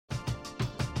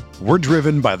We're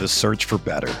driven by the search for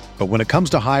better. But when it comes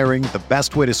to hiring, the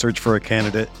best way to search for a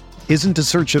candidate isn't to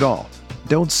search at all.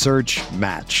 Don't search,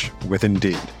 match with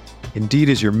Indeed. Indeed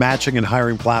is your matching and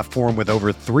hiring platform with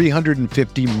over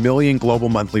 350 million global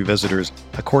monthly visitors,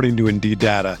 according to Indeed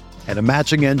data, and a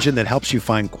matching engine that helps you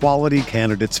find quality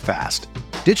candidates fast.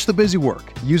 Ditch the busy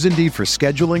work. Use Indeed for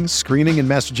scheduling, screening, and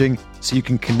messaging so you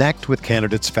can connect with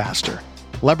candidates faster.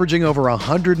 Leveraging over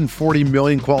 140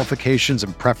 million qualifications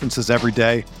and preferences every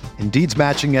day, Indeed's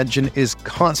matching engine is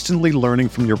constantly learning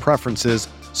from your preferences,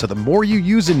 so the more you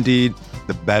use Indeed,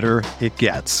 the better it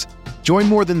gets. Join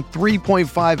more than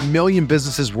 3.5 million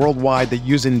businesses worldwide that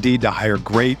use Indeed to hire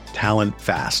great talent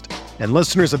fast. And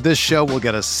listeners of this show will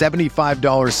get a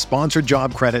 $75 sponsored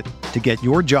job credit to get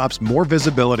your jobs more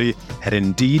visibility at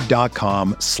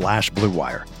Indeed.com/Blue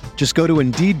Wire. Just go to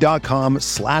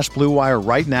Indeed.com/Blue Wire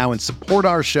right now and support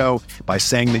our show by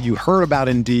saying that you heard about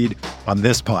Indeed on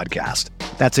this podcast.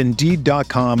 That's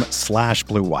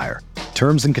Indeed.com/Blue Wire.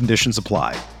 Terms and conditions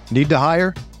apply. Need to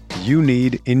hire? You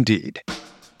need Indeed.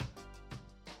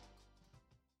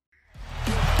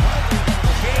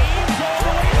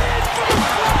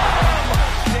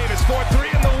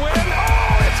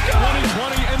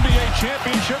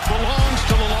 Championship belongs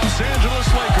to the Los Angeles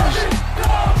Lakers.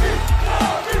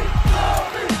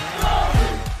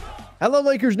 Hello,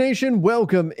 Lakers Nation.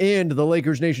 Welcome into the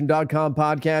LakersNation.com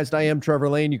podcast. I am Trevor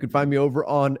Lane. You can find me over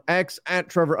on X at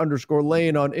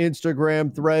Trevor_Lane, on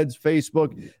Instagram, Threads,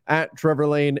 Facebook at Trevor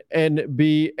Lane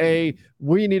NBA.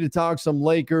 We need to talk some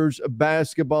Lakers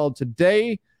basketball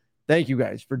today. Thank you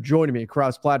guys for joining me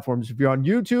across platforms. If you're on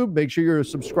YouTube, make sure you're a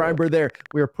subscriber there.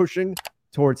 We are pushing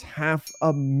towards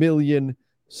 500,000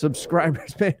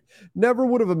 subscribers. Man, never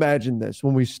would have imagined this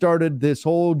when we started this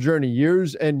whole journey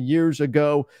years and years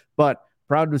ago, but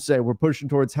proud to say we're pushing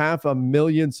towards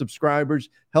 500,000 subscribers.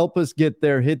 Help us get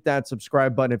there. Hit that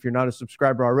subscribe button if you're not a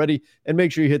subscriber already, and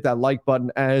make sure you hit that like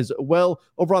button as well.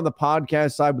 Over on the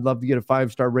podcast side, we'd love to get a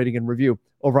 5-star rating and review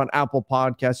over on Apple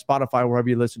Podcasts, Spotify, wherever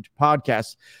you listen to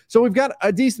podcasts. So we've got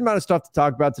a decent amount of stuff to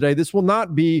talk about today. This will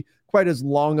not be quite as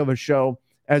long of a show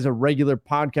as a regular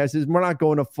podcast is. We're not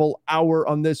going a full hour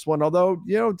on this one. Although,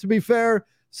 to be fair,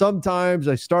 sometimes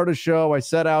I start a show, I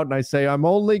set out and I say, I'm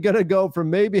only going to go for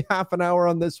maybe half an hour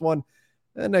on this one.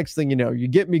 The next thing you know, you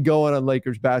get me going on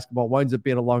Lakers basketball, winds up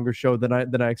being a longer show than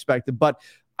I expected. But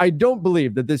I don't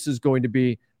believe that this is going to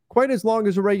be quite as long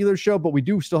as a regular show, but we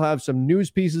do still have some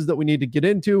news pieces that we need to get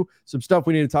into, some stuff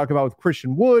we need to talk about with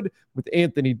Christian Wood, with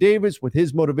Anthony Davis, with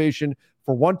his motivation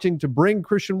for wanting to bring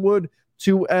Christian Wood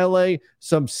to LA,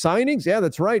 some signings. Yeah,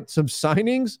 that's right. Some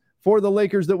signings for the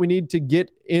Lakers that we need to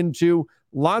get into.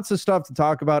 Lots of stuff to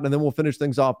talk about. And then we'll finish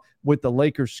things off with the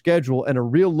Lakers schedule and a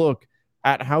real look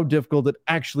at how difficult it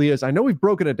actually is. I know we've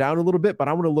broken it down a little bit, but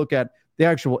I want to look at the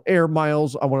actual air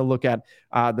miles. I want to look at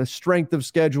the strength of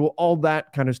schedule, all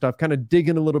that kind of stuff, kind of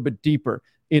digging a little bit deeper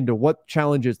into what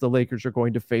challenges the Lakers are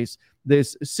going to face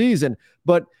this season.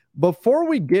 But before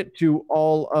we get to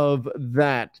all of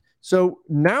that, so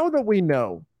now that we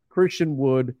know Christian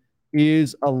Wood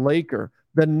is a Laker,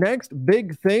 the next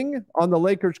big thing on the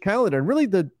Lakers calendar, and really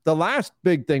the last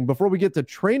big thing before we get to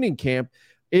training camp,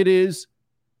 it is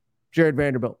Jared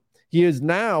Vanderbilt. He is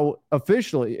now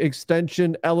officially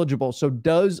extension eligible. So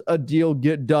does a deal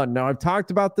get done? Now, I've talked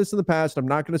about this in the past. I'm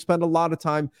not going to spend a lot of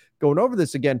time going over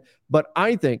this again, but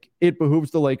I think it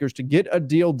behooves the Lakers to get a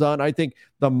deal done. I think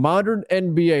the modern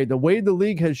NBA, the way the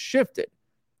league has shifted,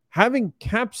 having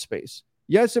cap space,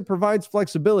 yes, it provides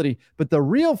flexibility, but the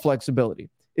real flexibility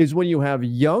is when you have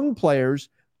young players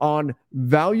on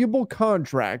valuable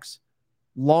contracts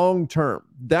long-term.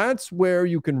 That's where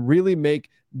you can really make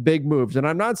big moves. And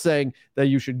I'm not saying that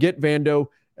you should get Vando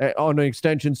on an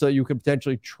extension so you can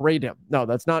potentially trade him. No,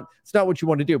 it's not what you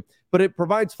want to do, but it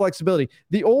provides flexibility.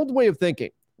 The old way of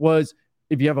thinking was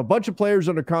if you have a bunch of players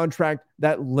under contract,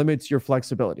 that limits your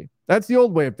flexibility. That's the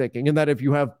old way of thinking. And that if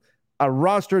you have a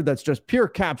roster that's just pure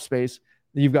cap space,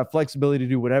 then you've got flexibility to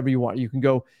do whatever you want. You can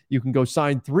go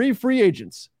sign 3 free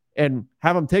agents and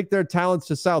have them take their talents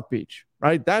to South Beach,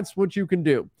 right? That's what you can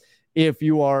do if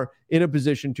you are in a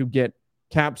position to get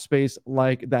cap space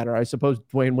like that. Or I suppose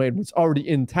Dwayne Wade was already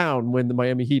in town when the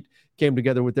Miami Heat came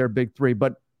together with their big 3,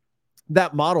 but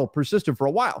that model persisted for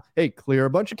a while. Hey, clear a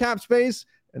bunch of cap space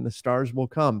and the stars will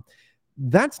come.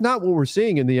 That's not what we're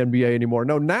seeing in the NBA anymore.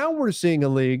 No, now we're seeing a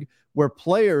league where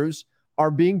players are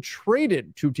being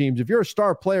traded to teams. If you're a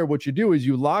star player, what you do is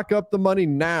you lock up the money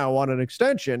now on an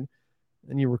extension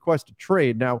and you request a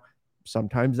trade. Now,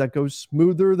 sometimes that goes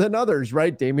smoother than others,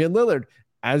 right? Damian Lillard,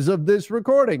 as of this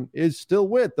recording, is still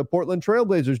with the Portland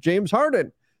Trailblazers. James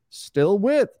Harden, still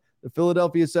with the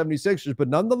Philadelphia 76ers. But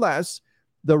nonetheless,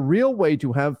 The real way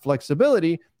to have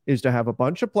flexibility is to have a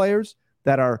bunch of players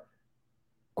that are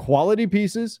quality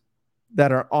pieces,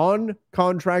 that are on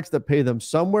contracts that pay them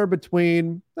somewhere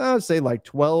between, say, like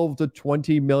 12 to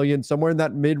 20 million, somewhere in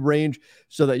that mid-range,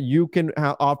 so that you can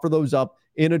offer those up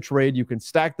in a trade. You can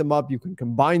stack them up. You can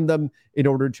combine them in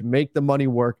order to make the money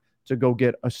work to go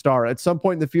get a star. At some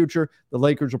point in the future, the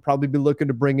Lakers will probably be looking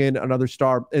to bring in another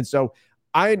star. And so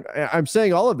I'm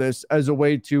saying all of this as a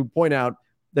way to point out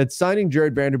that signing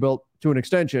Jared Vanderbilt to an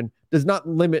extension does not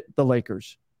limit the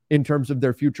Lakers in terms of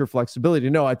their future flexibility.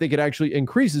 No, I think it actually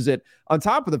increases it, on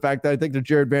top of the fact that I think that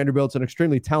Jared Vanderbilt's an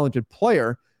extremely talented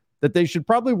player that they should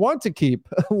probably want to keep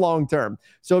long-term.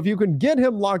 So if you can get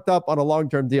him locked up on a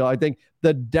long-term deal, I think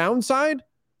the downside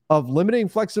of limiting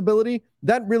flexibility,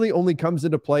 that really only comes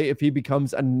into play if he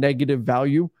becomes a negative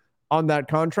value on that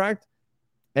contract.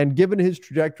 And given his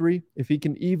trajectory, if he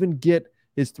can even get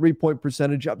his three-point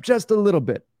percentage up just a little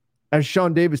bit, as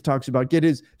Sean Davis talks about, get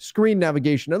his screen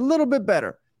navigation a little bit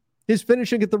better, his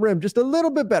finishing at the rim just a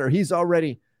little bit better, he's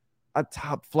already a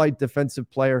top-flight defensive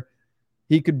player.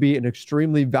 He could be an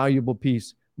extremely valuable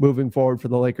piece moving forward for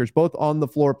the Lakers, both on the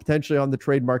floor, potentially on the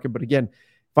trade market. But again,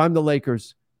 if I'm the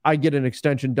Lakers, I get an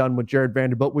extension done with Jared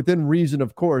Vanderbilt, within reason,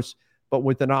 of course, but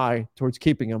with an eye towards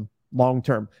keeping him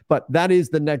long-term. But that is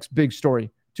the next big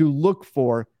story to look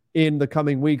for in the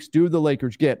coming weeks. Do the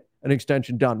Lakers get an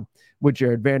extension done with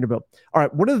Jared Vanderbilt? All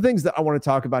right, one of the things that I want to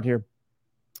talk about here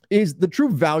is the true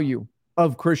value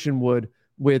of Christian Wood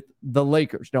with the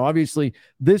Lakers. Now, obviously,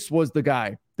 this was the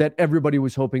guy that everybody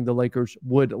was hoping the Lakers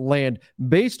would land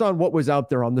based on what was out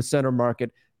there on the center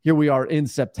market. Here we are in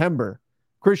September.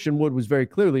 Christian Wood was very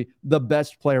clearly the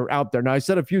best player out there. Now, I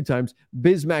said a few times,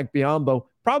 Bismack Biyombo,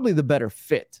 probably the better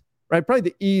fit, right? Probably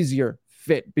the easier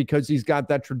fit because he's got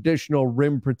that traditional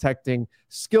rim protecting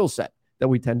skill set that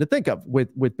we tend to think of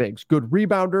with bigs. Good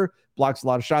rebounder, blocks a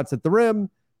lot of shots at the rim.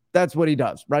 That's what he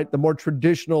does, right? The more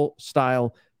traditional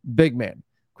style big man.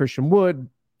 Christian Wood,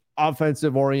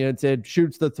 offensive oriented,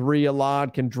 shoots the three a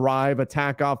lot, can drive,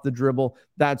 attack off the dribble,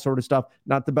 that sort of stuff.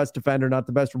 Not the best defender, not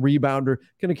the best rebounder,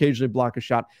 can occasionally block a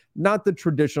shot. Not the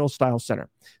traditional style center.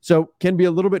 So can be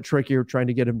a little bit trickier trying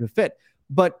to get him to fit.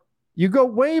 But you go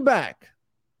way back,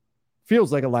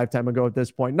 feels like a lifetime ago at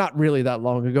this point, not really that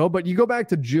long ago, but you go back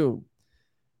to June.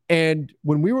 And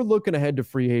when we were looking ahead to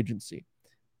free agency,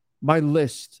 my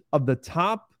list of the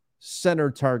top center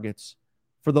targets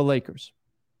for the Lakers,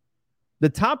 the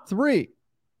top three,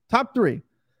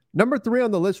 number 3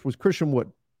 on the list was Christian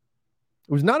Wood.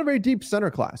 It was not a very deep center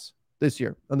class this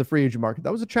year on the free agent market.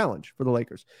 That was a challenge for the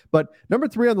Lakers. But number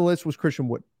 3 on the list was Christian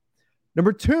Wood.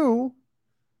 Number 2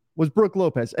 was Brook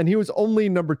Lopez. And he was only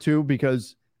number 2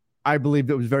 because I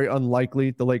believed it was very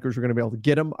unlikely the Lakers were going to be able to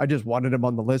get him. I just wanted him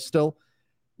on the list still.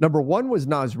 Number 1 was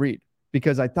Naz Reid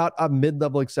because I thought a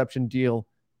mid-level exception deal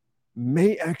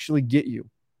may actually get you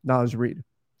Naz Reid.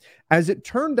 As it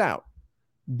turned out,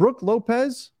 Brook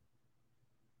Lopez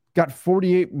got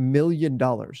 $48 million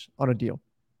on a deal.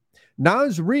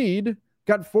 Naz Reid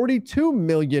got $42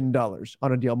 million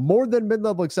on a deal, more than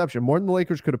mid-level exception, more than the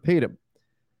Lakers could have paid him.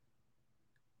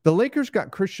 The Lakers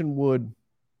got Christian Wood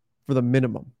for the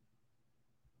minimum.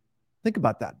 Think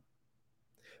about that.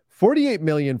 $48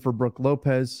 million for Brook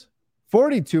Lopez,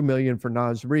 $42 million for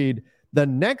Naz Reid. The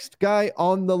next guy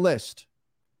on the list,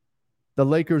 the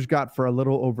Lakers got for a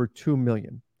little over $2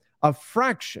 million. A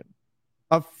fraction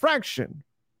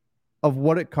of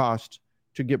what it cost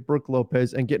to get Brook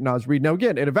Lopez and get Naz Reid. Now,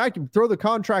 again, in a vacuum, throw the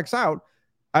contracts out.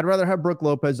 I'd rather have Brook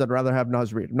Lopez. I'd rather have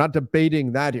Naz Reid. I'm not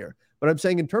debating that here. But I'm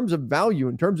saying in terms of value,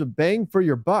 in terms of bang for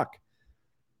your buck,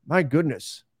 my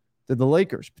goodness, did the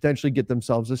Lakers potentially get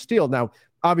themselves a steal? Now,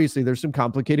 obviously, there's some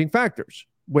complicating factors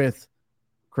with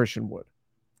Christian Wood.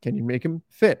 Can you make him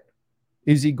fit?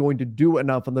 Is he going to do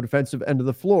enough on the defensive end of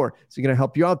the floor? Is he going to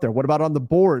help you out there? What about on the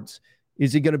boards?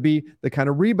 Is he going to be the kind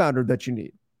of rebounder that you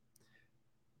need?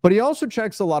 But he also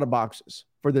checks a lot of boxes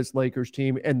for this Lakers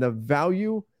team, and the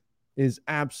value is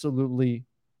absolutely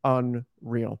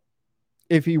unreal.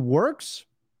 If he works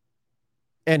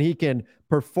and he can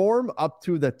perform up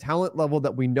to the talent level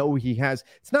that we know he has,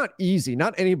 it's not easy.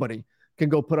 Not anybody can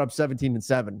go put up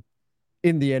 17-7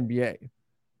 in the NBA.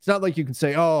 It's not like you can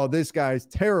say, oh, this guy's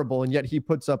terrible, and yet he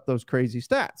puts up those crazy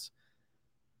stats.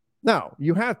 No,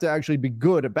 you have to actually be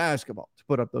good at basketball to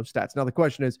put up those stats. Now, the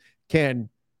question is, can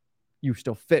you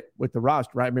still fit with the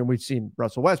roster, right? I mean, we've seen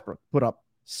Russell Westbrook put up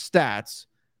stats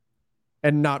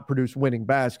and not produce winning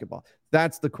basketball.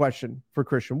 That's the question for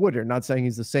Christian Wood here. Not saying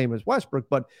he's the same as Westbrook,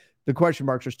 but the question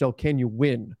marks are still, can you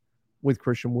win with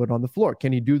Christian Wood on the floor?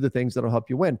 Can he do the things that'll help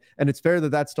you win? And it's fair that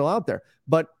that's still out there.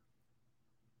 But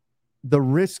the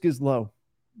risk is low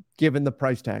given the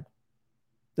price tag.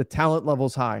 The talent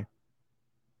level's high.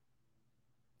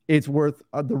 It's worth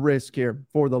the risk here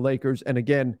for the Lakers. And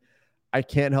again, I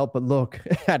can't help but look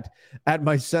at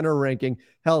my center ranking.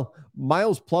 Hell,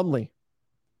 Miles Plumlee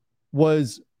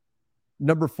was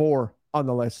number 4 on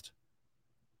the list.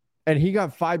 And he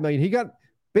got $5 million. He got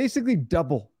basically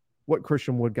double what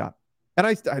Christian Wood got. And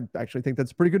I actually think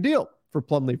that's a pretty good deal for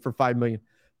Plumlee for $5 million.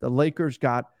 The Lakers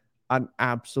got an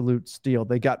absolute steal.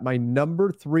 They got my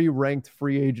number 3 ranked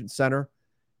free agent center,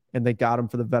 and they got him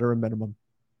for the veteran minimum.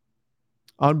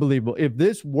 Unbelievable. If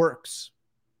this works,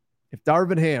 if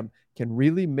Darvin Ham can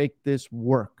really make this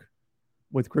work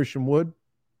with Christian Wood,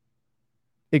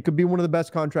 it could be one of the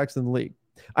best contracts in the league.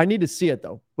 I need to see it,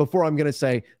 though, before I'm going to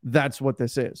say that's what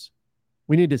this is.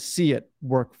 We need to see it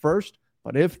work first.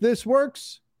 But if this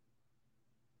works,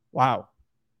 wow.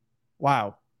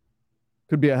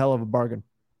 Could be a hell of a bargain.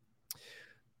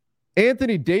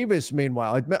 Anthony Davis,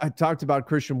 meanwhile, I talked about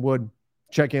Christian Wood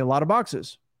checking a lot of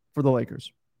boxes for the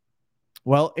Lakers.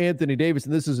 Well, Anthony Davis,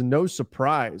 and this is no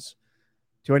surprise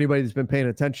to anybody that's been paying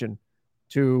attention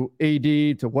to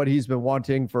AD, to what he's been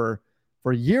wanting for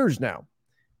years now.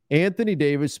 Anthony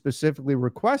Davis specifically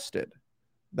requested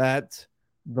that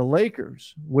the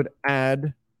Lakers would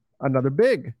add another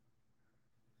big. In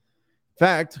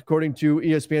fact, according to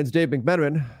ESPN's Dave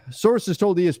McMenamin, sources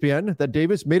told ESPN that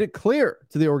Davis made it clear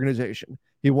to the organization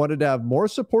he wanted to have more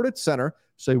support at center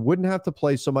so he wouldn't have to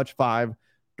play so much 5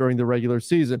 during the regular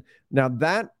season. Now,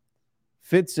 that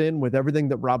fits in with everything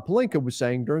that Rob Pelinka was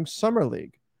saying during Summer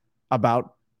League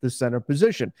about the center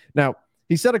position. Now,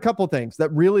 he said a couple things that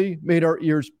really made our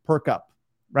ears perk up,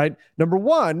 right? Number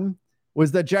one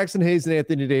was that Jackson Hayes and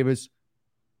Anthony Davis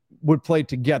would play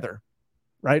together,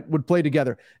 right? Would play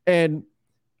together. And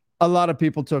a lot of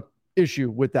people took issue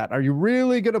with that. Are you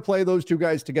really going to play those two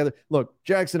guys together? Look,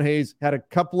 Jackson Hayes had a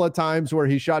couple of times where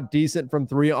he shot decent from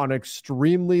 3 on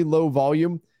extremely low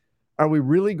volume. Are we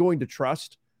really going to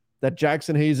trust that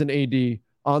Jackson Hayes and AD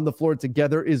on the floor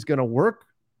together is going to work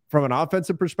from an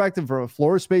offensive perspective, from a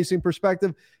floor spacing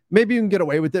perspective? Maybe you can get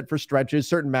away with it for stretches,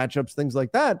 certain matchups, things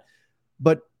like that.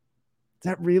 But is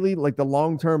that really like the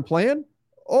long-term plan?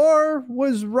 Or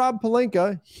was Rob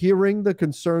Pelinka hearing the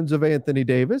concerns of Anthony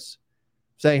Davis,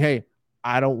 saying, hey,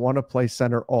 I don't want to play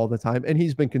center all the time? And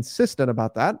he's been consistent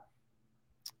about that.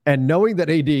 And knowing that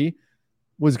AD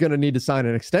was going to need to sign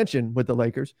an extension with the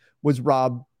Lakers, was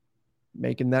Rob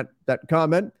making that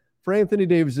comment for Anthony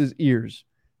Davis's ears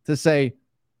to say,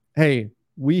 hey,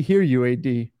 we hear you,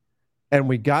 AD, and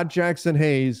we got Jackson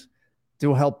Hayes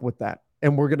to help with that.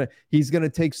 And he's going to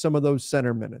take some of those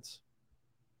center minutes.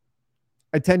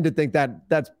 I tend to think that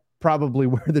that's probably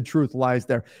where the truth lies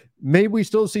there. May we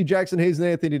still see Jackson Hayes and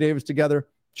Anthony Davis together?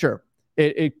 Sure.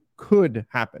 It could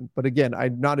happen. But again,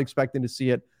 I'm not expecting to see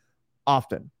it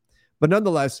often. But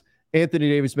nonetheless, Anthony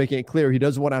Davis making it clear he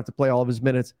doesn't want to have to play all of his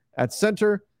minutes at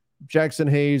center. Jackson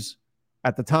Hayes,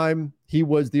 at the time, he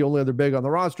was the only other big on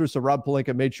the roster, so Rob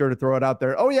Pelinka made sure to throw it out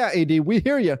there. Oh, yeah, AD, we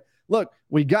hear you. Look,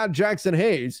 we got Jackson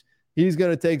Hayes. He's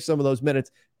going to take some of those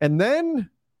minutes. And then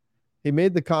he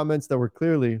made the comments that were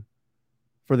clearly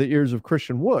for the ears of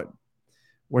Christian Wood,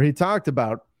 where he talked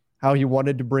about how he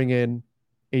wanted to bring in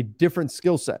a different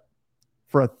skill set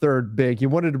for a third big. He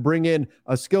wanted to bring in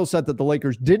a skill set that the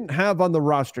Lakers didn't have on the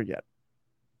roster yet.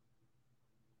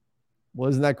 Well,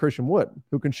 isn't that Christian Wood,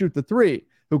 who can shoot the 3,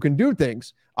 who can do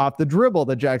things off the dribble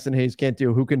that Jackson Hayes can't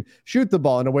do, who can shoot the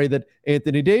ball in a way that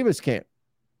Anthony Davis can't?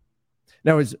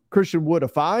 Now, is Christian Wood a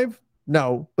 5?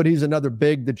 No, but he's another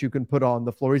big that you can put on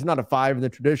the floor. He's not a 5 in the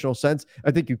traditional sense.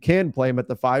 I think you can play him at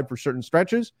the 5 for certain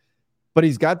stretches, but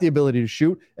he's got the ability to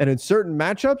shoot. And in certain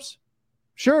matchups,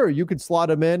 sure, you could slot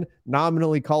him in,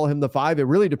 nominally call him the 5. It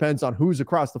really depends on who's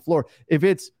across the floor. If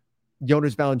it's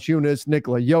Jonas Valanciunas,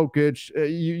 Nikola Jokic,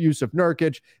 Jusuf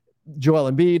Nurkic,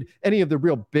 Joel Embiid, any of the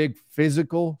real big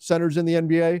physical centers in the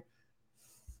NBA,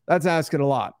 that's asking a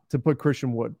lot to put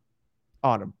Christian Wood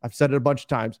on him. I've said it a bunch of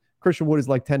times. Christian Wood is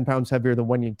like 10 pounds heavier than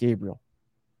Wenyen Gabriel,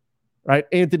 right?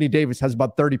 Anthony Davis has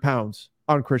about 30 pounds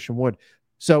on Christian Wood.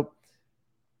 So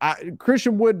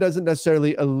Christian Wood doesn't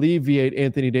necessarily alleviate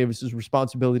Anthony Davis's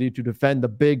responsibility to defend the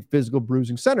big physical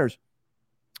bruising centers.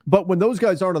 But when those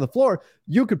guys aren't on the floor,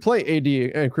 you could play AD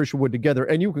and Christian Wood together,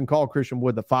 and you can call Christian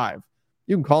Wood the 5.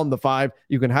 You can call him the 5.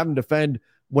 You can have him defend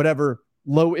whatever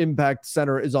low impact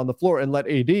center is on the floor and let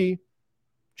AD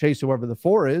chase whoever the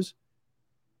 4 is.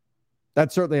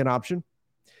 That's certainly an option.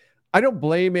 I don't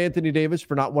blame Anthony Davis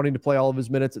for not wanting to play all of his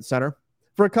minutes at center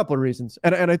for a couple of reasons.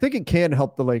 And I think it can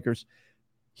help the Lakers.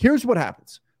 Here's what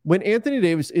happens. When Anthony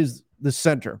Davis is the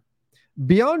center,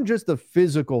 beyond just the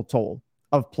physical toll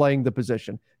of playing the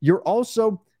position, you're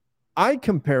also I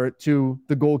compare it to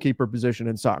the goalkeeper position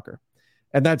in soccer.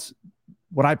 And that's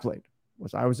what I played.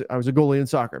 I was a goalie in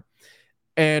soccer.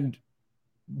 And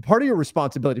part of your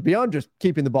responsibility, beyond just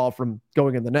keeping the ball from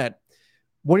going in the net,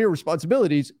 one of your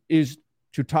responsibilities is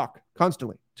to talk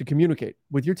constantly, to communicate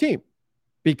with your team,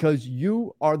 because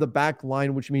you are the back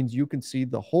line, which means you can see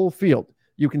the whole field.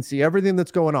 You can see everything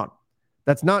that's going on.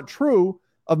 That's not true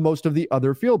of most of the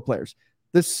other field players.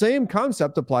 The same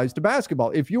concept applies to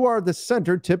basketball. If you are the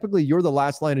center, typically you're the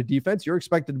last line of defense. You're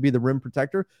expected to be the rim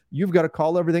protector. You've got to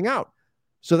call everything out.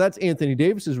 So that's Anthony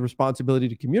Davis's responsibility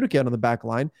to communicate on the back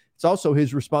line. It's also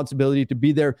his responsibility to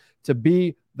be there, to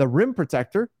be the rim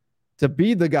protector, to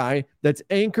be the guy that's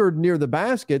anchored near the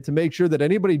basket to make sure that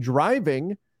anybody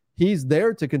driving, he's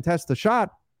there to contest the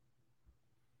shot.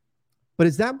 But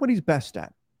is that what he's best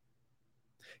at?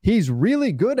 He's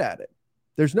really good at it.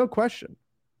 There's no question.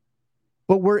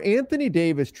 But where Anthony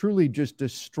Davis truly just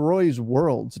destroys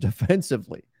worlds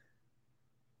defensively,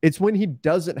 it's when he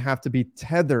doesn't have to be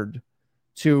tethered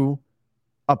to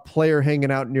a player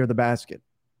hanging out near the basket.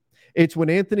 It's when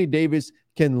Anthony Davis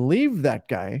can leave that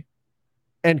guy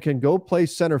and can go play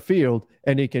center field,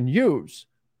 and he can use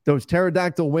those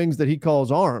pterodactyl wings that he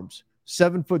calls arms,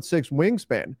 7'6"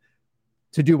 wingspan,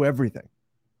 to do everything,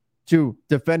 to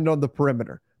defend on the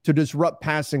perimeter, to disrupt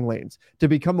passing lanes, to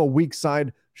become a weak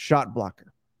side shot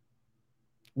blocker.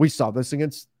 We saw this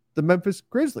against the Memphis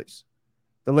Grizzlies.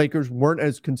 The Lakers weren't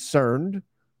as concerned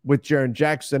with Jaren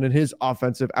Jackson and his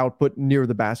offensive output near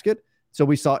the basket. So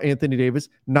we saw Anthony Davis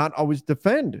not always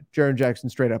defend Jaren Jackson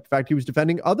straight up. In fact, he was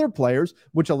defending other players,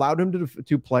 which allowed him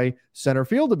to play center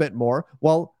field a bit more,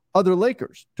 while other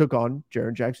Lakers took on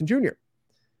Jaren Jackson Jr.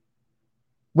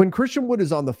 When Christian Wood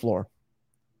is on the floor,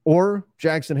 or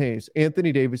Jackson Hayes,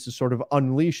 Anthony Davis is sort of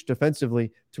unleashed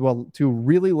defensively to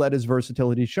really let his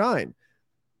versatility shine.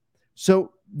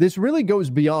 So this really goes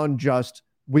beyond just,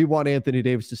 we want Anthony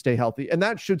Davis to stay healthy. And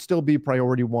that should still be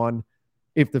priority one.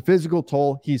 If the physical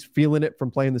toll, he's feeling it from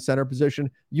playing the center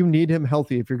position, you need him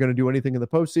healthy if you're going to do anything in the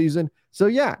postseason. So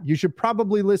yeah, you should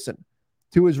probably listen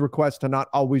to his request to not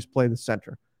always play the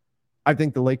center. I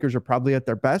think the Lakers are probably at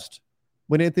their best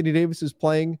when Anthony Davis is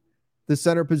playing the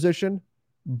center position.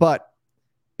 But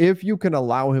if you can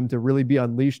allow him to really be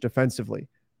unleashed defensively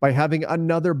by having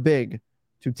another big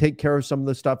to take care of some of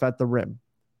the stuff at the rim,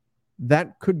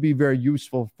 that could be very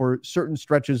useful for certain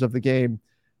stretches of the game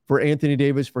for Anthony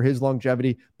Davis, for his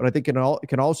longevity. But I think it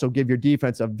can also give your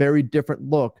defense a very different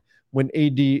look when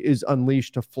AD is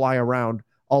unleashed to fly around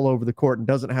all over the court and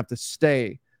doesn't have to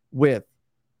stay with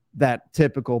that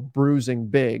typical bruising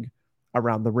big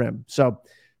around the rim. So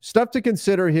stuff to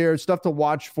consider here, stuff to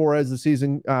watch for as the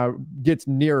season gets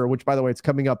nearer, which, by the way, it's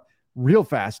coming up real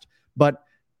fast. But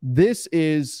this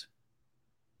is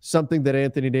something that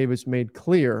Anthony Davis made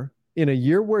clear in a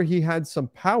year where he had some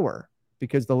power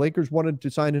because the Lakers wanted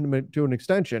to sign him to an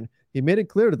extension. He made it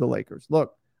clear to the Lakers,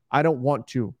 look, I don't want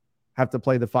to have to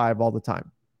play the 5 all the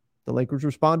time. The Lakers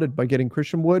responded by getting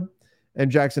Christian Wood and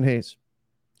Jackson Hayes.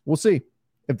 We'll see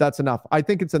if that's enough. I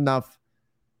think it's enough,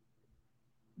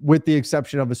 with the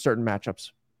exception of a few certain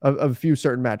matchups. A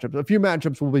few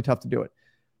matchups will be tough to do it.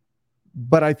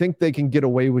 But I think they can get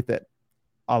away with it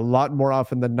a lot more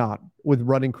often than not with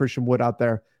running Christian Wood out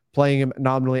there, playing him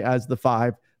nominally as the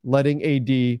 5, letting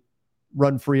AD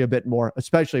run free a bit more,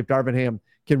 especially if Darvin Ham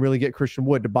can really get Christian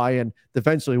Wood to buy in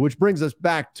defensively, which brings us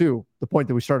back to the point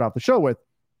that we started off the show with,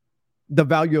 the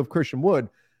value of Christian Wood.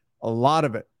 A lot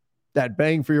of it, that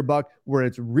bang for your buck, where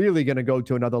it's really going to go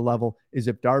to another level, is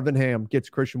if Darvin Ham gets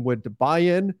Christian Wood to buy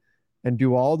in and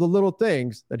do all the little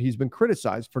things that he's been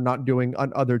criticized for not doing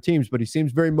on other teams. But he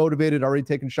seems very motivated, already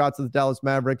taking shots at the Dallas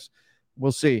Mavericks.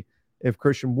 We'll see if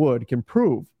Christian Wood can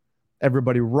prove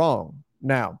everybody wrong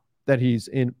now that he's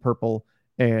in purple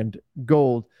and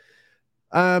gold.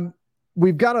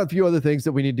 We've got a few other things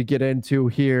that we need to get into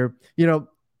here. You know,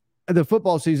 the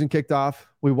football season kicked off.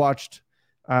 We watched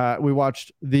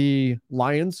the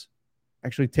Lions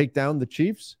actually take down the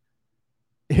Chiefs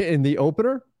in the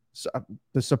opener.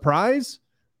 The surprise,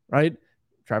 right?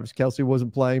 Travis Kelce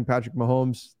wasn't playing. Patrick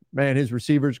Mahomes, man, his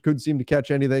receivers couldn't seem to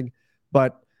catch anything.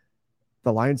 But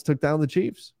the Lions took down the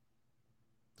Chiefs.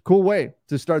 Cool way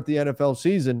to start the NFL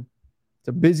season. It's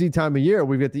a busy time of year.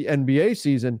 We've got the NBA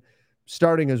season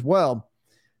starting as well.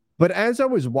 But as I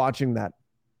was watching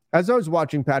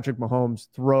Patrick Mahomes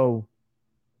throw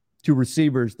to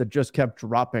receivers that just kept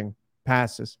dropping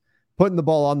passes, putting the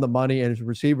ball on the money, and his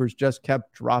receivers just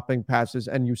kept dropping passes,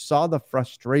 and you saw the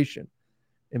frustration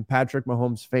in Patrick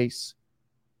Mahomes' face,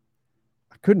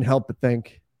 I couldn't help but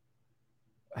think,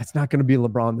 that's not going to be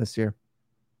LeBron this year.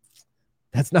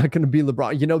 That's not going to be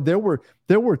LeBron. You know, there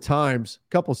were times a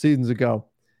couple seasons ago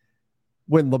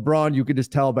when LeBron, you could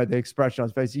just tell by the expression on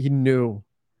his face, he knew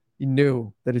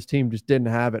that his team just didn't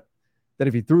have it. That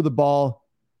if he threw the ball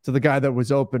to the guy that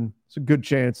was open, it's a good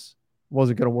chance it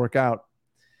wasn't going to work out.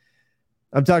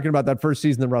 I'm talking about that first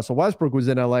season that Russell Westbrook was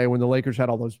in LA when the Lakers had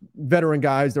all those veteran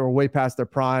guys that were way past their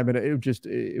prime, and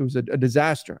it was a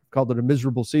disaster. I called it a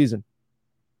miserable season.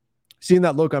 Seeing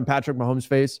that look on Patrick Mahomes'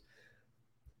 face,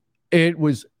 it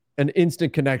was an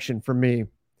instant connection for me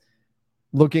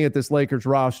looking at this Lakers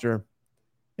roster.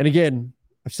 And again,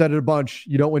 I've said it a bunch.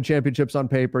 You don't win championships on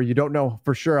paper. You don't know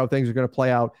for sure how things are going to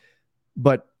play out.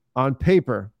 But on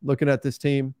paper, looking at this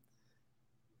team,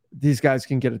 these guys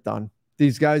can get it done.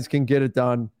 These guys can get it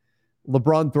done.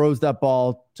 LeBron throws that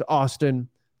ball to Austin,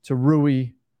 to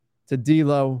Rui, to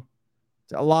D'Lo,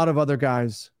 to a lot of other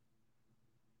guys.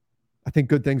 I think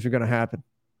good things are going to happen.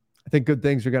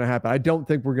 I don't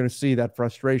think we're going to see that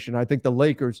frustration. I think the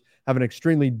Lakers have an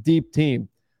extremely deep team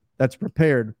that's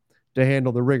prepared to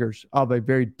handle the rigors of a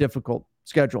very difficult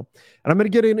schedule. And I'm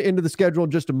going to get into the schedule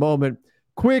in just a moment.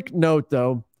 Quick note,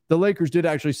 though, the Lakers did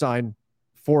actually sign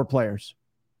 4 players.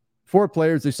 4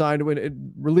 players they signed when it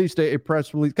released a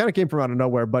press release, kind of came from out of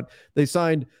nowhere, but they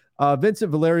signed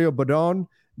Vincent Valerio Badon,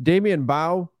 Damian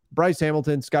Bowe, Bryce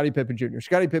Hamilton, Scottie Pippen Jr.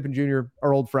 Scottie Pippen Jr.,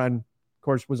 our old friend, of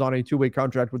course, was on a 2-way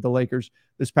contract with the Lakers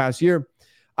this past year.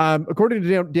 According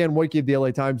to Dan Woike of the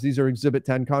LA Times, these are Exhibit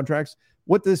 10 contracts.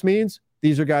 What this means,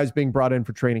 these are guys being brought in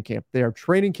for training camp. They are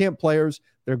training camp players.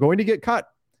 They're going to get cut.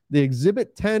 The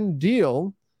Exhibit 10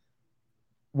 deal,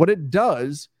 what it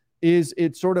does is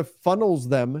it sort of funnels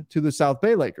them to the South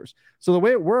Bay Lakers. So the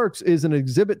way it works is an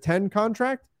Exhibit 10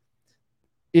 contract.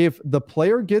 If the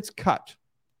player gets cut,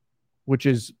 which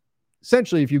is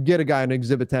essentially if you get a guy in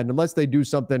Exhibit 10, unless they do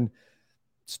something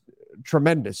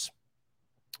tremendous,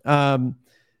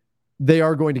 they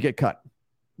are going to get cut,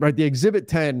 right? The Exhibit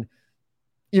 10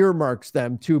 earmarks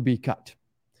them to be cut.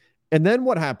 And then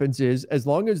what happens is, as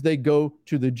long as they go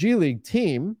to the G League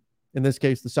team, in this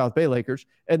case, the South Bay Lakers,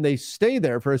 and they stay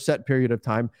there for a set period of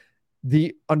time,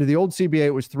 under the old CBA,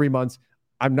 it was 3 months.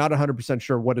 I'm not 100%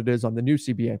 sure what it is on the new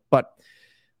CBA, but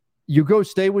you go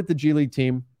stay with the G League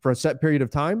team for a set period of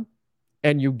time,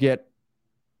 and you get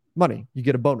money. You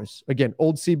get a bonus. Again,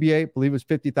 old CBA, I believe it was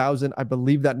 $50,000. I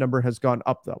believe that number has gone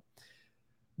up, though.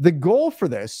 The goal for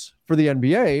this, for the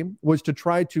NBA, was to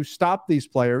try to stop these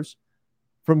players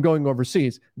from going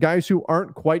overseas. Guys who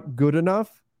aren't quite good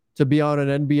enough to be on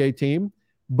an NBA team,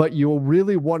 but you'll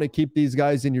really want to keep these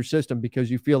guys in your system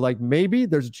because you feel like maybe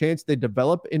there's a chance they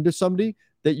develop into somebody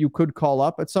that you could call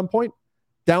up at some point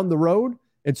down the road.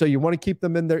 And so you want to keep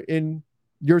them in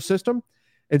your system.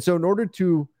 And so in order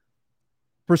to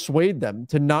persuade them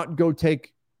to not go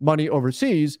take money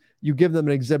overseas, you give them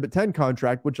an Exhibit 10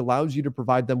 contract, which allows you to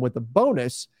provide them with a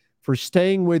bonus for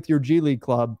staying with your G League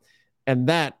club. And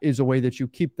that is a way that you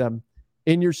keep them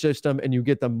in your system and you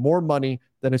get them more money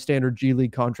than a standard G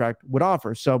League contract would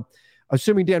offer. So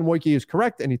assuming Dan Woike is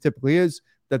correct, and he typically is,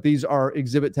 that these are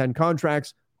Exhibit 10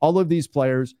 contracts, all of these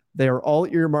players, they are all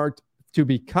earmarked to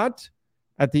be cut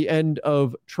at the end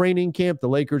of training camp. The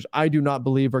Lakers, I do not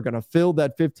believe, are going to fill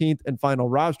that 15th and final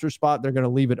roster spot. They're going to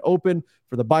leave it open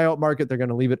for the buyout market. They're going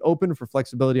to leave it open for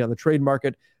flexibility on the trade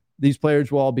market. These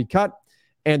players will all be cut,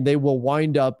 and they will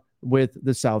wind up with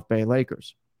the South Bay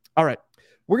Lakers. All right.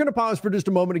 We're going to pause for just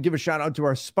a moment to give a shout out to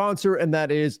our sponsor, and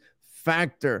that is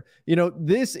Factor. You know,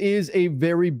 this is a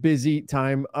very busy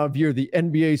time of year. The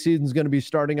NBA season is going to be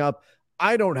starting up.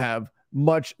 I don't have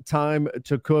much time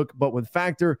to cook, but with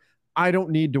Factor, I don't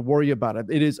need to worry about it.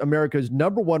 It is America's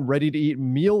 #1 ready-to-eat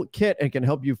meal kit and can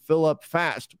help you fill up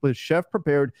fast with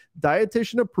chef-prepared,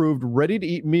 dietitian-approved,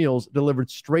 ready-to-eat meals delivered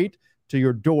straight to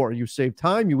your door. You save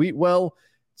time, you eat well,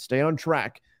 stay on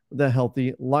track with a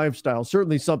healthy lifestyle.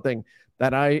 Certainly something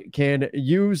that I can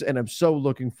use, and I'm so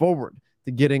looking forward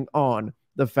to getting on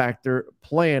the Factor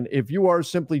plan. If you are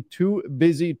simply too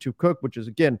busy to cook, which is,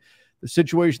 again, the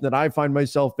situation that I find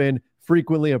myself in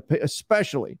frequently,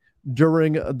 especially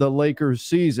during the Lakers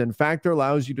season, Factor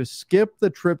allows you to skip the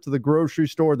trip to the grocery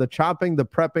store, the chopping, the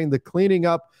prepping, the cleaning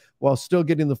up, while still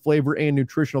getting the flavor and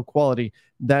nutritional quality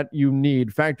that you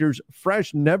need. Factor's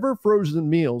fresh, never frozen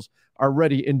meals are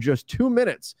ready in just 2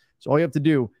 minutes. So all you have to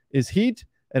do is heat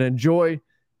and enjoy,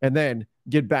 and then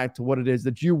get back to what it is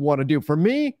that you want to do. For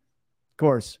me, of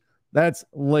course, that's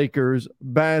Lakers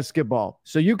basketball.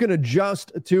 So you can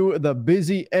adjust to the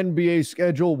busy NBA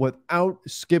schedule without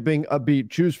skipping a beat.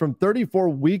 Choose from 34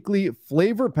 weekly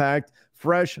flavor-packed,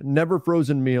 fresh, never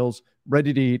frozen meals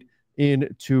ready to eat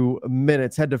in 2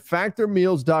 minutes. Head to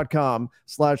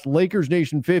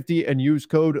factormeals.com/LakersNation50 and use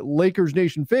code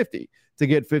LakersNation50 to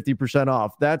get 50%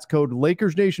 off. That's code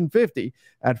LakersNation50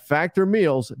 at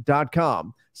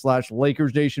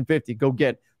factormeals.com/LakersNation50. Go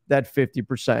get that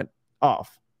 50%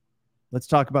 off. Let's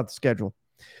talk about the schedule.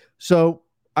 So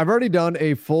I've already done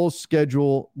a full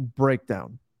schedule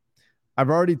breakdown. I've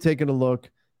already taken a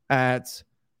look at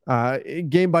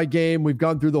game by game. We've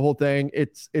gone through the whole thing.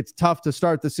 It's tough to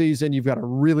start the season. You've got a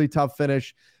really tough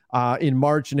finish in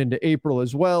March and into April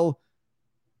as well.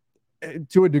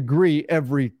 To a degree,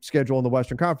 every schedule in the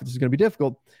Western Conference is going to be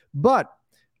difficult. But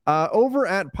over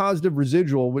at Positive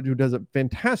Residual, who does a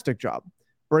fantastic job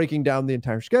breaking down the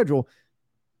entire schedule,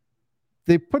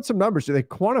 they put some numbers, so they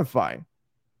quantify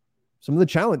some of the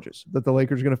challenges that the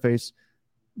Lakers are going to face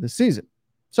this season.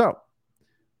 So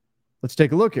let's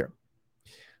take a look here.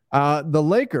 The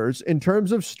Lakers, in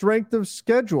terms of strength of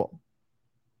schedule,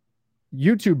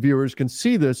 YouTube viewers can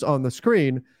see this on the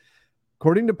screen.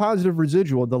 According to Positive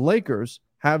Residual, the Lakers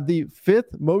have the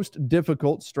 5th most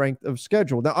difficult strength of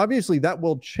schedule. Now, obviously, that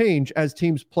will change as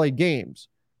teams play games,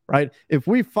 right? If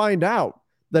we find out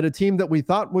that a team that we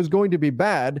thought was going to be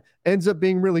bad ends up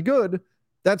being really good,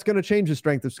 that's going to change the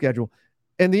strength of schedule.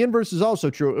 And the inverse is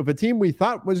also true. If a team we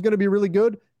thought was going to be really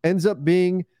good ends up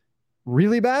being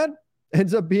really bad,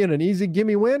 ends up being an easy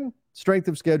gimme win, strength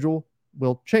of schedule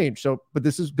will change. So, but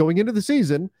this is going into the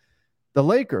season. The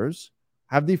Lakers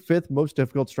have the 5th most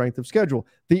difficult strength of schedule.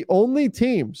 The only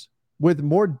teams with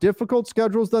more difficult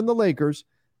schedules than the Lakers,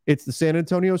 it's the San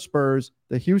Antonio Spurs,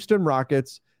 the Houston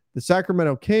Rockets, the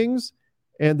Sacramento Kings,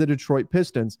 and the Detroit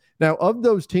Pistons. Now, of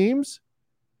those teams,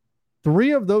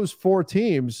 3 of those 4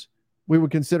 teams we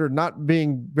would consider not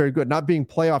being very good, not being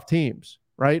playoff teams,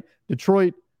 right?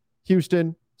 Detroit,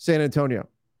 Houston, San Antonio.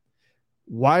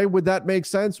 Why would that make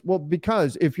sense? Well,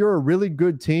 because if you're a really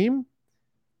good team,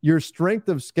 your strength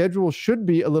of schedule should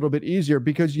be a little bit easier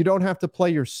because you don't have to play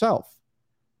yourself.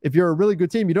 If you're a really good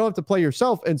team, you don't have to play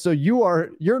yourself. And so you're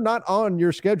not on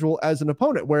your schedule as an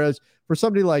opponent. Whereas for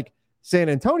somebody like San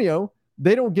Antonio,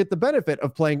 they don't get the benefit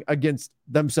of playing against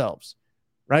themselves,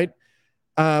 right?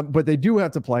 But they do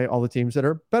have to play all the teams that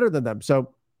are better than them.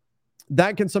 So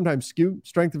that can sometimes skew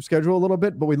strength of schedule a little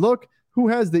bit. But we look who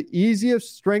has the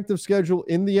easiest strength of schedule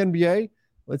in the NBA.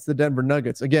 It's the Denver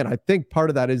Nuggets. Again, I think part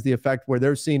of that is the effect where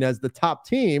they're seen as the top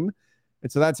team.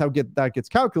 And so that's how that gets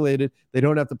calculated. They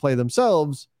don't have to play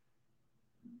themselves.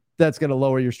 That's going to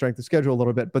lower your strength of schedule a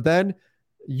little bit. But then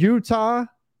Utah,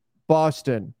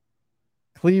 Boston,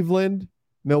 Cleveland,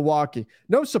 Milwaukee.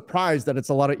 No surprise that it's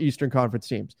a lot of Eastern Conference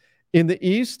teams. In the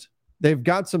East, they've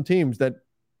got some teams that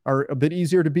are a bit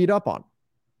easier to beat up on.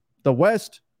 The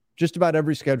West, just about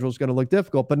every schedule is going to look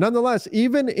difficult. But nonetheless,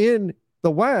 even in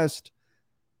the West,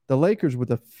 the Lakers with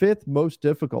the 5th most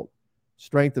difficult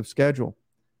strength of schedule.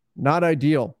 Not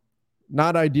ideal.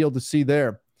 Not ideal to see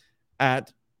there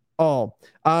at all.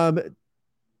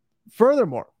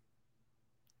 Furthermore,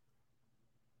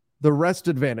 the rest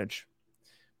advantage.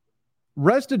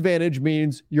 Rest advantage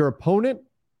means your opponent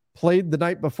played the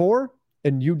night before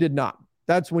and you did not.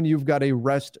 That's when you've got a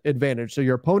rest advantage. So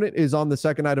your opponent is on the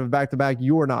second night of a back-to-back.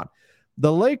 You are not.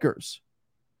 The Lakers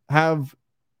have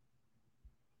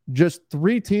just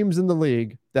 3 teams in the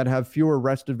league that have fewer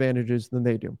rest advantages than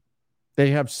they do.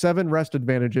 They have 7 rest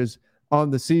advantages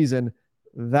on the season.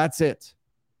 That's it.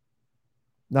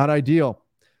 Not ideal.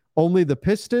 Only the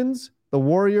Pistons, the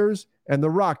Warriors, and the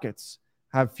Rockets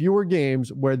have fewer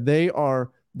games where they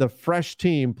are the fresh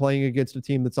team playing against a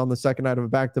team that's on the second night of a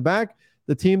back-to-back.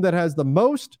 The team that has the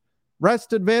most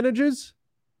rest advantages,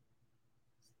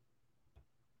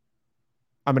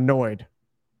 I'm annoyed.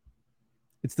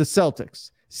 It's the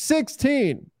Celtics.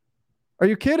 16. Are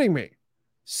you kidding me?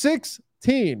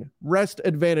 16 rest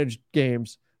advantage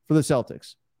games for the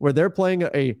Celtics where they're playing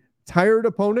a tired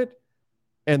opponent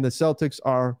and the Celtics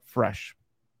are fresh.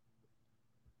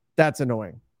 That's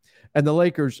annoying. And the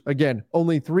Lakers, again,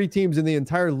 only 3 teams in the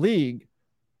entire league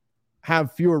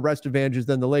have fewer rest advantages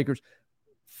than the Lakers.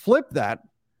 Flip that.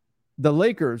 The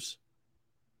Lakers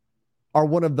are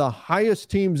one of the highest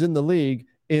teams in the league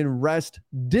in rest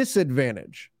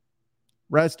disadvantage.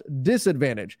 Rest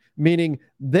disadvantage, meaning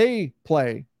they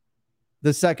play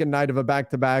the second night of a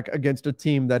back-to-back against a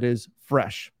team that is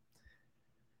fresh.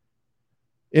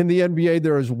 In the NBA,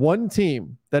 there is one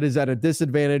team that is at a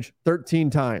disadvantage 13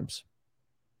 times.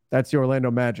 That's the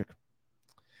Orlando Magic.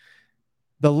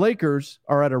 The Lakers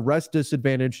are at a rest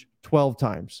disadvantage 12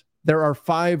 times. There are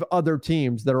 5 other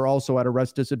teams that are also at a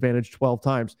rest disadvantage 12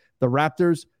 times. The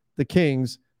Raptors, the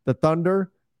Kings, the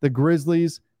Thunder, the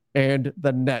Grizzlies, and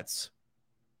the Nets.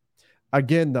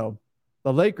 Again, though,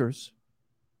 the Lakers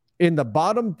in the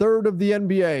bottom third of the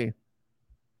NBA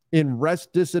in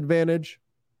rest disadvantage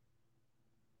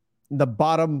the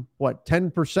bottom,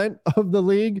 10% of the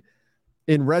league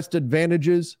in rest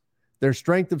advantages. Their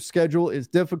strength of schedule is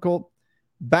difficult.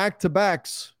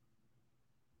 Back-to-backs,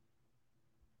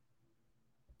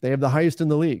 they have the highest in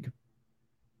the league.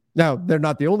 Now, they're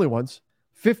not the only ones.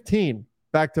 15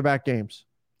 back-to-back games.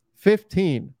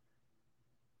 15.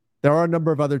 There are a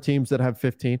number of other teams that have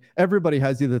 15. Everybody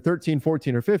has either 13,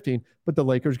 14, or 15, but the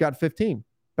Lakers got 15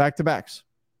 back-to-backs.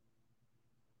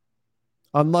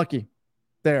 Unlucky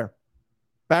there.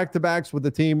 Back-to-backs with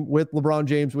the team, with LeBron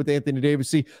James, with Anthony Davis.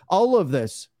 See, all of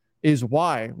this is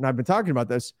why, and I've been talking about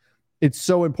this, it's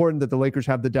so important that the Lakers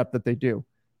have the depth that they do.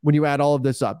 When you add all of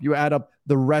this up, you add up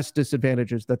the rest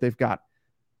disadvantages that they've got.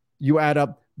 You add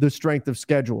up the strength of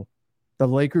schedule. The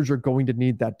Lakers are going to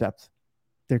need that depth.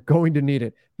 They're going to need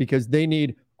it because they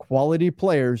need quality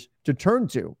players to turn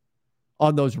to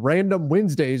on those random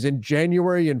Wednesdays in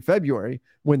January and February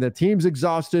when the team's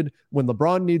exhausted, when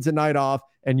LeBron needs a night off,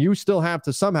 and you still have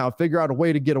to somehow figure out a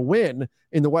way to get a win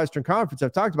in the Western Conference.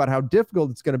 I've talked about how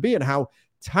difficult it's going to be and how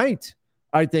tight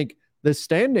I think the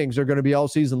standings are going to be all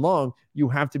season long. You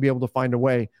have to be able to find a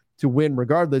way to win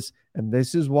regardless, and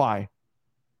this is why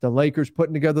the Lakers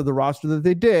putting together the roster that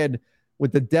they did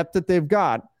with the depth that they've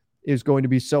got is going to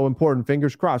be so important.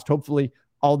 Fingers crossed. Hopefully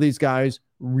all these guys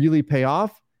really pay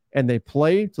off and they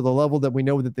play to the level that we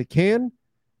know that they can,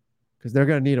 because they're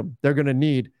going to need them. They're going to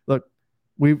need, look,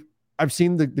 I've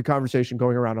seen the conversation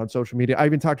going around on social media. I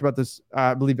even talked about this,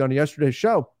 I believe, on yesterday's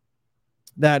show,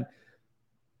 that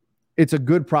it's a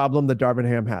good problem that Darvin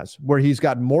Ham has, where he's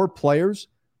got more players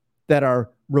that are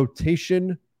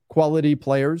rotation quality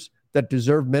players that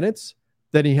deserve minutes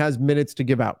than he has minutes to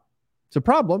give out. It's a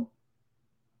problem,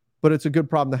 but it's a good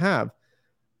problem to have.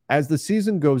 As the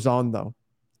season goes on, though,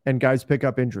 and guys pick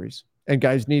up injuries and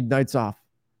guys need nights off,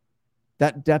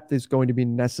 that depth is going to be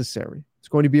necessary. It's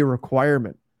going to be a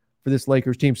requirement for this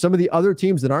Lakers team. Some of the other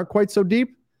teams that aren't quite so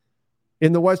deep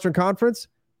in the Western Conference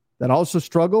that also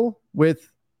struggle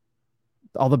with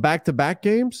all the back-to-back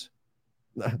games,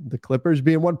 the Clippers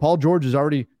being one. Paul George is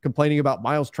already complaining about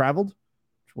miles traveled.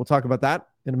 We'll talk about that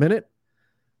in a minute.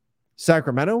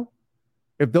 Sacramento,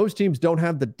 if those teams don't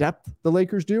have the depth the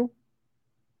Lakers do,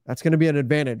 that's going to be an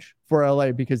advantage for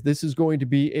LA, because this is going to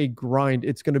be a grind.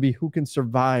 It's going to be who can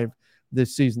survive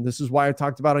this season. This is why I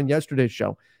talked about on yesterday's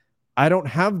show. I don't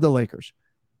have the Lakers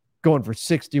going for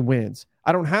 60 wins.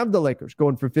 I don't have the Lakers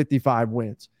going for 55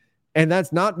 wins. And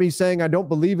that's not me saying I don't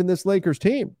believe in this Lakers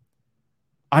team.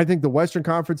 I think the Western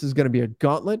Conference is going to be a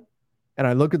gauntlet. And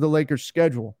I look at the Lakers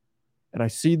schedule and I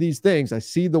see these things. I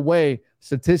see the way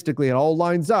statistically it all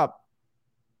lines up.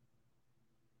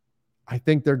 I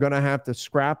think they're going to have to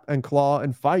scrap and claw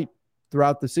and fight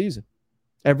throughout the season.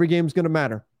 Every game's going to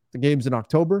matter. The game's in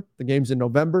October, the game's in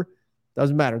November,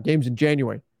 doesn't matter. Game's in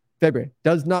January, February,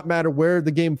 does not matter where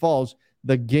the game falls.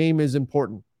 The game is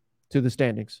important to the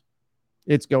standings.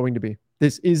 It's going to be.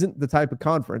 This isn't the type of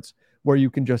conference where you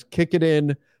can just kick it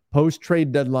in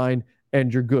post-trade deadline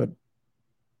and you're good.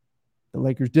 The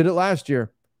Lakers did it last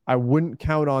year. I wouldn't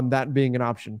count on that being an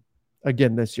option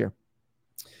again this year.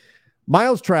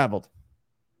 Miles traveled.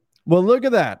 Well, look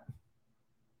at that.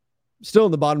 Still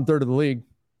in the bottom third of the league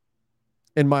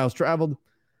in miles traveled,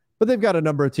 but they've got a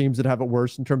number of teams that have it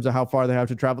worse in terms of how far they have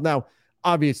to travel. Now,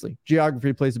 obviously,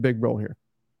 geography plays a big role here.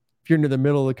 If you're near the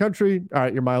middle of the country, all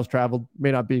right, your miles traveled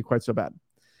may not be quite so bad.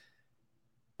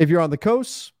 If you're on the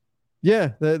coast,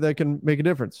 yeah, that can make a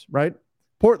difference, right?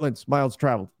 Portland's miles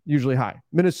traveled, usually high.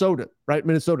 Minnesota, right?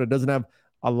 Minnesota doesn't have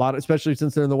a lot, especially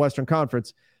since they're in the Western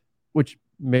Conference, which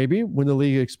maybe when the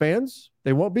league expands,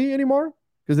 they won't be anymore,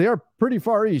 because they are pretty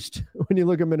far east when you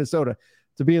look at Minnesota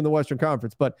to be in the Western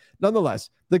Conference. But nonetheless,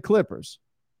 the Clippers,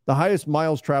 the highest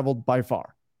miles traveled by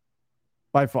far.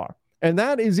 And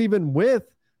that is even with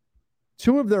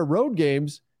two of their road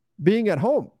games being at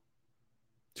home.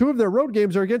 Two of their road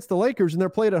games are against the Lakers and they're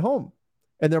played at home.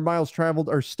 And their miles traveled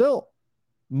are still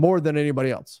more than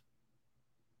anybody else.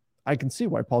 I can see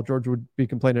why Paul George would be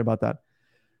complaining about that.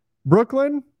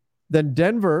 Brooklyn, then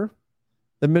Denver,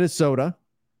 then Minnesota,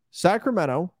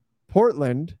 Sacramento,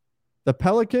 Portland, the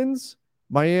Pelicans,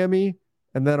 Miami,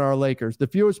 and then our Lakers. The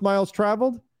fewest miles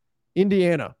traveled,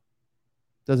 Indiana.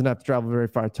 Doesn't have to travel very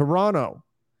far. Toronto,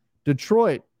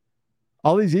 Detroit,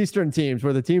 all these Eastern teams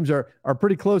where the teams are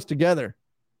pretty close together.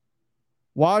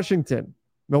 Washington,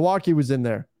 Milwaukee was in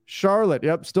there. Charlotte,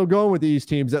 yep, still going with the East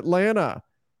teams. Atlanta,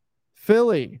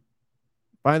 Philly.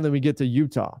 Finally, we get to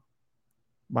Utah.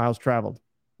 Miles traveled.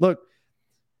 Look,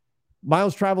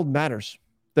 miles traveled matters.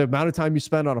 The amount of time you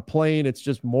spend on a plane, it's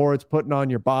just more. It's putting on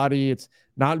your body. It's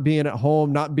not being at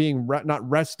home, not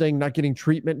resting, not getting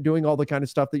treatment, doing all the kind of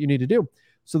stuff that you need to do.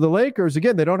 So the Lakers,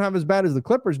 again, they don't have as bad as the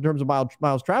Clippers in terms of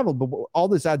miles traveled, but what all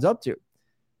this adds up to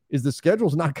is the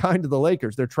schedule's not kind to the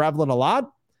Lakers. They're traveling a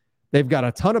lot. They've got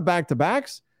a ton of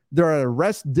back-to-backs. They're at a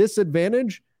rest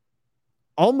disadvantage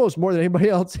almost more than anybody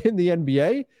else in the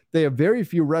NBA. They have very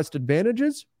few rest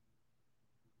advantages.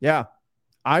 Yeah,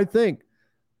 I think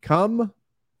come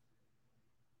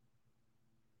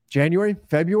January,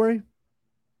 February,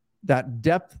 that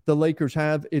depth the Lakers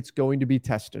have, it's going to be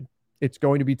tested. It's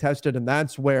going to be tested, and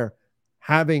that's where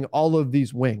having all of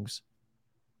these wings,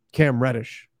 Cam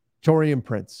Reddish, Taurean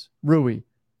Prince, Rui,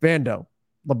 Vando,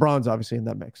 LeBron's obviously in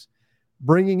that mix,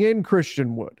 bringing in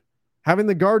Christian Wood, having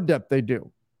the guard depth they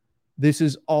do, this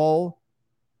is all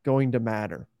going to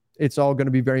matter. It's all going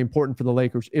to be very important for the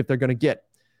Lakers if they're going to get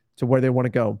to where they want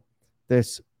to go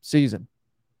this season.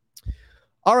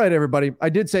 All right, everybody. I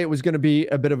did say it was going to be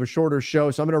a bit of a shorter show,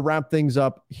 so I'm going to wrap things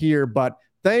up here. But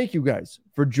thank you guys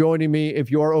for joining me. If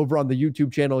you are over on the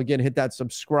YouTube channel, again, hit that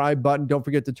subscribe button. Don't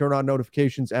forget to turn on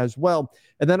notifications as well.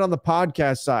 And then on the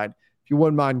podcast side, if you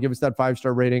wouldn't mind, give us that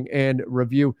 5-star rating and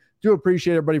review. Do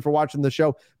appreciate everybody for watching the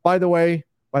show. By the way,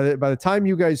 by the time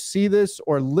you guys see this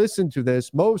or listen to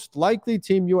this, most likely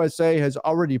Team USA has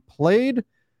already played.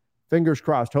 Fingers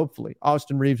crossed, hopefully.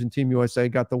 Austin Reeves and Team USA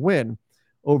got the win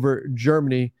over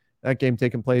Germany. That game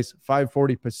taking place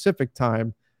 5:40 Pacific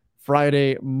time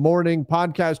Friday morning.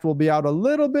 Podcast will be out a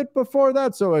little bit before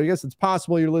that, so I guess it's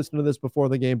possible you're listening to this before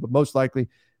the game, but most likely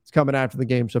it's coming after the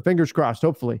game. So fingers crossed,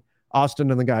 hopefully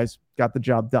Austin and the guys got the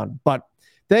job done. But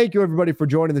thank you, everybody, for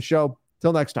joining the show.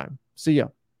 Till next time, see ya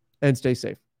and stay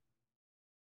safe.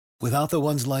 Without the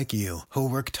ones like you who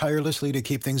work tirelessly to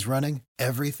keep things running,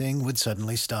 everything would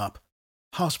suddenly stop.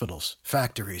 Hospitals,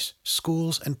 factories,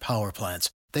 schools, and power plants,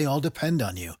 they all depend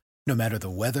on you. No matter the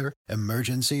weather,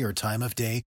 emergency, or time of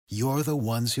day, you're the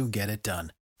ones who get it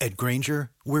done. At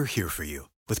Grainger, we're here for you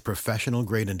with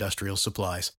professional-grade industrial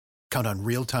supplies. Count on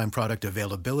real-time product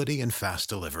availability and fast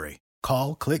delivery.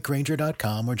 Call, click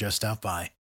Grainger.com, or just stop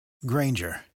by.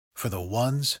 Grainger, for the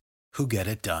ones who get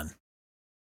it done.